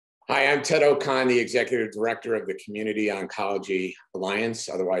Hi, I'm Ted Okon, the Executive Director of the Community Oncology Alliance,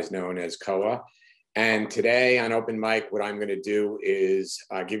 otherwise known as COA. And today on Open Mic, what I'm going to do is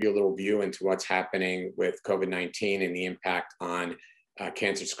give you a little view into what's happening with COVID-19 and the impact on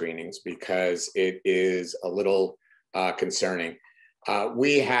cancer screenings, because it is a little concerning.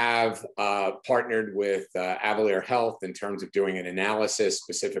 We have partnered with Avalere Health in terms of doing an analysis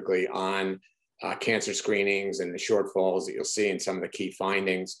specifically on cancer screenings and the shortfalls that you'll see in some of the key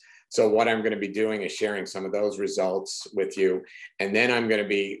findings. So what I'm going to be doing is sharing some of those results with you, and then I'm going to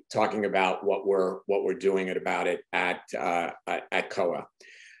be talking about what we're doing about it at COA.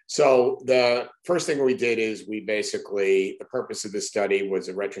 So the first thing we did is the purpose of the study was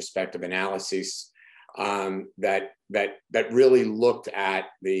a retrospective analysis that really looked at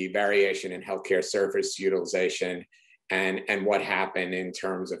the variation in healthcare service utilization and what happened in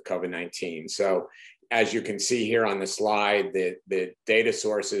terms of COVID-19. So as you can see here on the slide, the data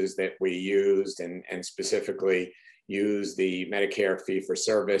sources that we used and specifically used the Medicare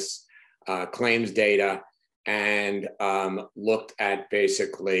fee-for-service claims data, and looked at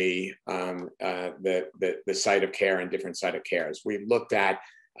basically the site of care and different site of cares. We looked at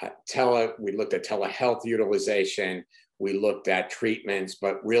telehealth utilization, we looked at treatments,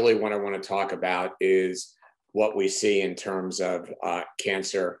 but really what I want to talk about is what we see in terms of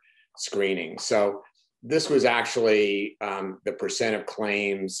cancer screening. So this was actually the percent of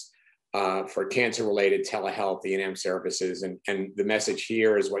claims for cancer-related telehealth E&M services. And the message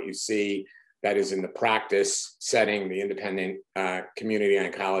here is what you see that is in the practice setting, the independent community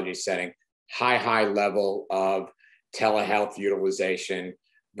oncology setting, high level of telehealth utilization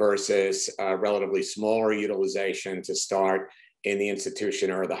versus relatively smaller utilization to start in the institution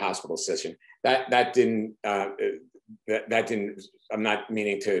or the hospital system. That didn't, I'm not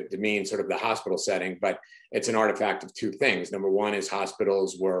meaning to demean sort of the hospital setting, but it's an artifact of two things. Number one is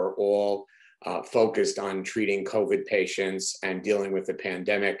hospitals were all focused on treating COVID patients and dealing with the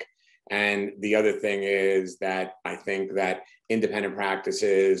pandemic. And the other thing is that I think that independent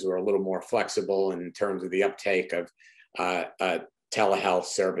practices were a little more flexible in terms of the uptake of telehealth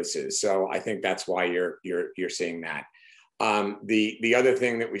services. So I think that's why you're seeing that. The other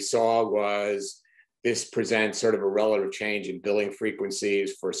thing that we saw was this presents sort of a relative change in billing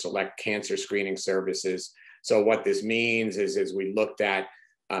frequencies for select cancer screening services. So what this means is we looked at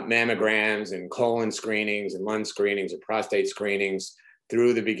mammograms and colon screenings and lung screenings and prostate screenings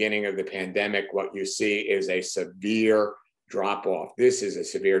through the beginning of the pandemic. What you see is a severe drop-off. This is a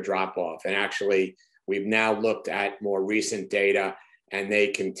severe drop-off. And actually, we've now looked at more recent data, and they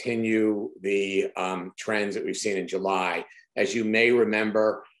continue the trends that we've seen in July. As you may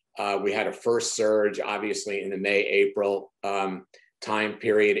remember, we had a first surge, obviously, in the May-April time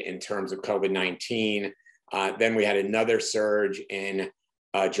period in terms of COVID-19. Then we had another surge in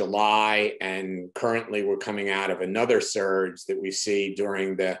July, and currently we're coming out of another surge that we see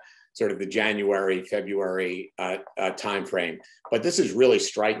during the sort of the January, February timeframe. But this is really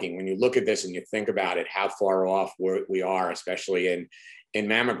striking when you look at this and you think about it, how far off we are, especially in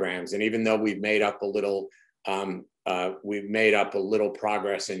mammograms. And even though we've made up a little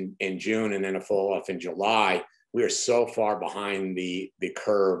progress in June and then a fall off in July, we are so far behind the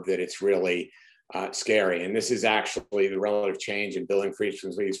curve that it's really scary. And this is actually the relative change in billing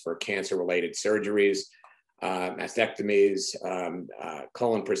frequencies for cancer-related surgeries, mastectomies,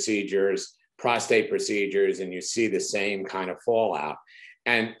 colon procedures, prostate procedures, and you see the same kind of fallout.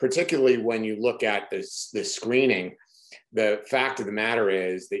 And particularly when you look at this screening, the fact of the matter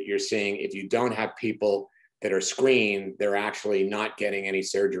is that you're seeing if you don't have people that are screened, they're actually not getting any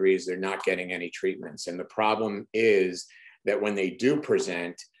surgeries, they're not getting any treatments. And the problem is that when they do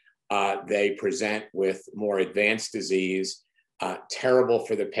present, they present with more advanced disease, terrible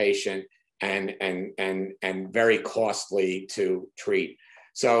for the patient, and very costly to treat.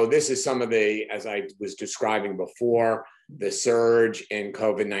 So this is some of the, as I was describing before, the surge in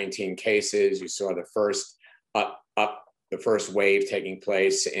COVID-19 cases. You saw the first wave taking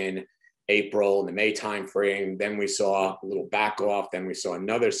place in April, in the May timeframe. Then we saw a little back off. Then we saw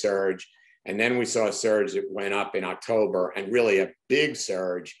another surge. And then we saw a surge that went up in October, and really a big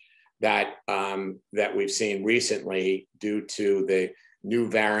surge that we've seen recently due to the new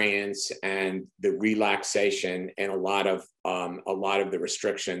variants and the relaxation and a lot of the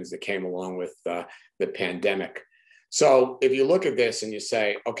restrictions that came along with the pandemic. So if you look at this and you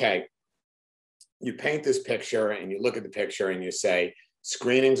say, okay, you paint this picture and you look at the picture and you say,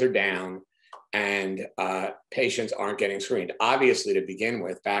 screenings are down and patients aren't getting screened. Obviously, to begin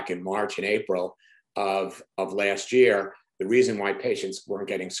with, back in March and April of last year, the reason why patients weren't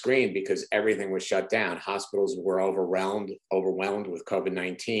getting screened because everything was shut down. Hospitals were overwhelmed with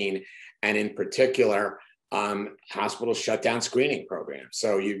COVID-19, and in particular, hospitals shut down screening programs.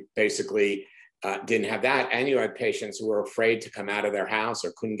 So you basically didn't have that, and you had patients who were afraid to come out of their house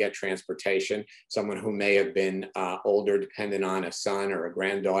or couldn't get transportation. Someone who may have been older, dependent on a son or a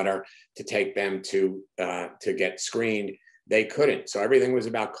granddaughter to take them to get screened, they couldn't. So everything was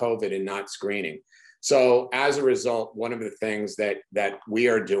about COVID and not screening. So as a result, one of the things that we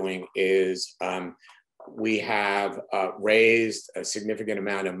are doing is we have raised a significant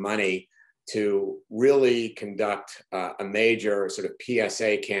amount of money to really conduct a major sort of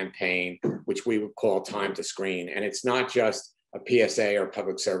PSA campaign, which we would call Time to Screen. And it's not just a PSA or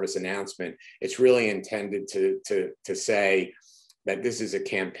public service announcement. It's really intended to say that this is a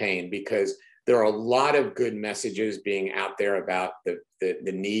campaign, because there are a lot of good messages being out there about the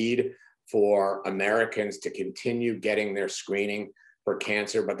need for Americans to continue getting their screening for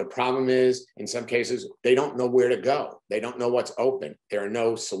cancer. But the problem is, in some cases, they don't know where to go. They don't know what's open. There are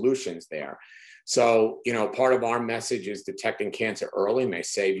no solutions there. So, part of our message is detecting cancer early may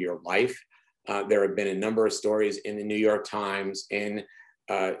save your life. There have been a number of stories in the New York Times, in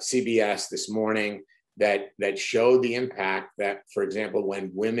CBS this morning, that showed the impact that, for example,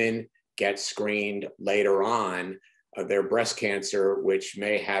 when women get screened later on, their breast cancer, which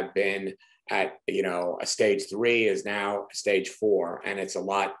may have been at a stage 3, is now stage 4, and it's a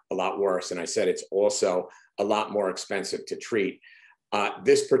lot worse. And I said it's also a lot more expensive to treat.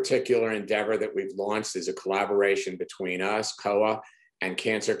 This particular endeavor that we've launched is a collaboration between us, COA, and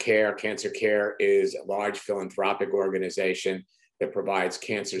Cancer Care. Cancer Care is a large philanthropic organization that provides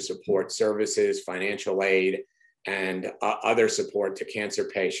cancer support services, financial aid, and other support to cancer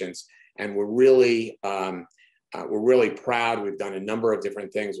patients. And we're really proud. We've done a number of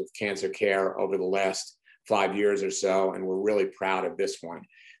different things with Cancer Care over the last 5 years or so, and we're really proud of this one.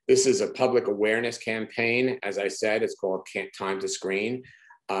 This is a public awareness campaign. As I said, it's called Time to Screen.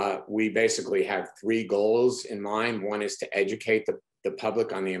 We basically have 3 goals in mind. One is to educate the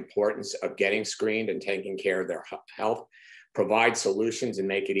public on the importance of getting screened and taking care of their health, provide solutions and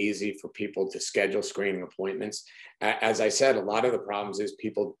make it easy for people to schedule screening appointments. As I said, a lot of the problems are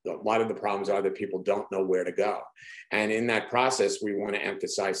that people don't know where to go. And in that process, we want to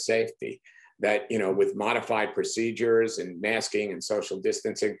emphasize safety, that, with modified procedures and masking and social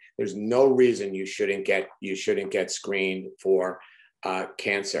distancing, there's no reason you shouldn't get screened for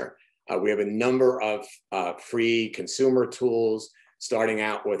cancer. We have a number of free consumer tools, starting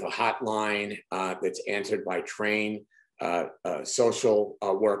out with a hotline that's answered by trained social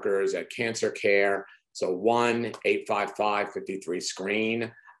workers at Cancer Care. So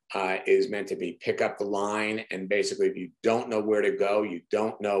 1-855-53-SCREEN is meant to be pick up the line. And basically, if you don't know where to go, you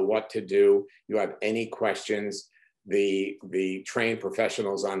don't know what to do, you have any questions, the trained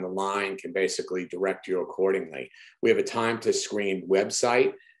professionals on the line can basically direct you accordingly. We have a Time to Screen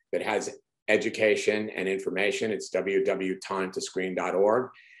website that has education and information. It's www.timetoscreen.org,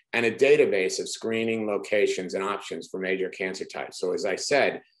 and a database of screening locations and options for major cancer types. So as I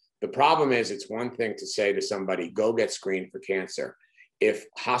said, the problem is, it's one thing to say to somebody, go get screened for cancer. If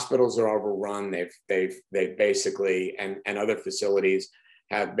hospitals are overrun, they've basically, and other facilities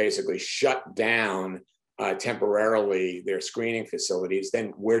have basically shut down temporarily their screening facilities,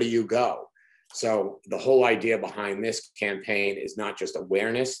 then where do you go? So the whole idea behind this campaign is not just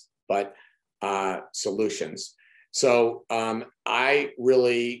awareness, but solutions. So I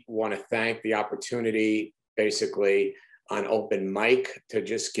really want to thank the opportunity, basically on open mic, to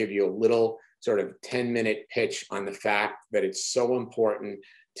just give you a little sort of 10-minute pitch on the fact that it's so important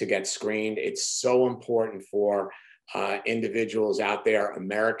to get screened. It's so important for individuals out there,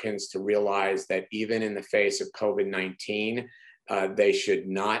 Americans, to realize that even in the face of COVID-19, they should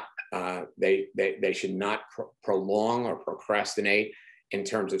not prolong or procrastinate in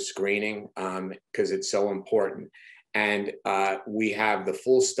terms of screening, because it's so important. And we have the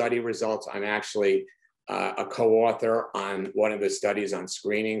full study results. I'm actually a co-author on one of the studies on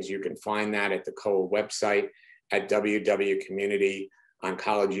screenings. You can find that at the COA website at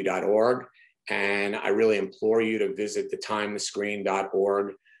www.communityoncology.org. And I really implore you to visit the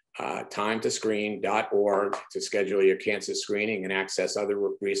timetoscreen.org, timetoscreen.org, to schedule your cancer screening and access other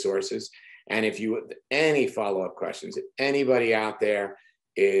resources. And if you have any follow-up questions, if anybody out there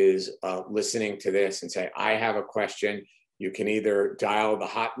is listening to this and say, I have a question, you can either dial the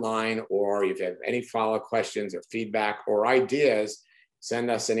hotline, or if you have any follow-up questions or feedback or ideas,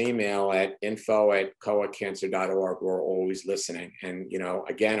 send us an email at info@coacancer.org. We're always listening. And,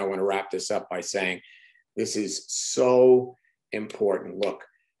 again, I want to wrap this up by saying this is so important. Look,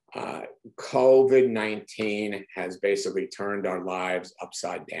 COVID-19 has basically turned our lives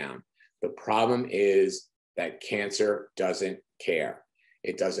upside down. The problem is that cancer doesn't care.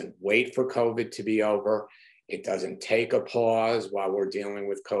 It doesn't wait for COVID to be over. It doesn't take a pause while we're dealing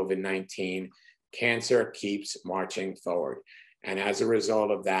with COVID-19. Cancer keeps marching forward. And as a result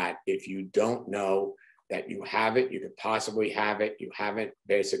of that, if you don't know that you have it, you could possibly have it, you haven't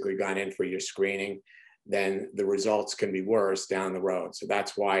basically gone in for your screening, then the results can be worse down the road. So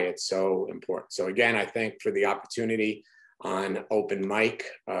that's why it's so important. So again, I thank for the opportunity on open mic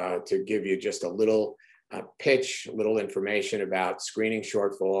to give you just a little pitch, a little information about screening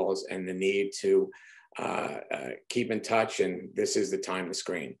shortfalls and the need to keep in touch. And this is the time to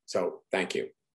screen. So thank you.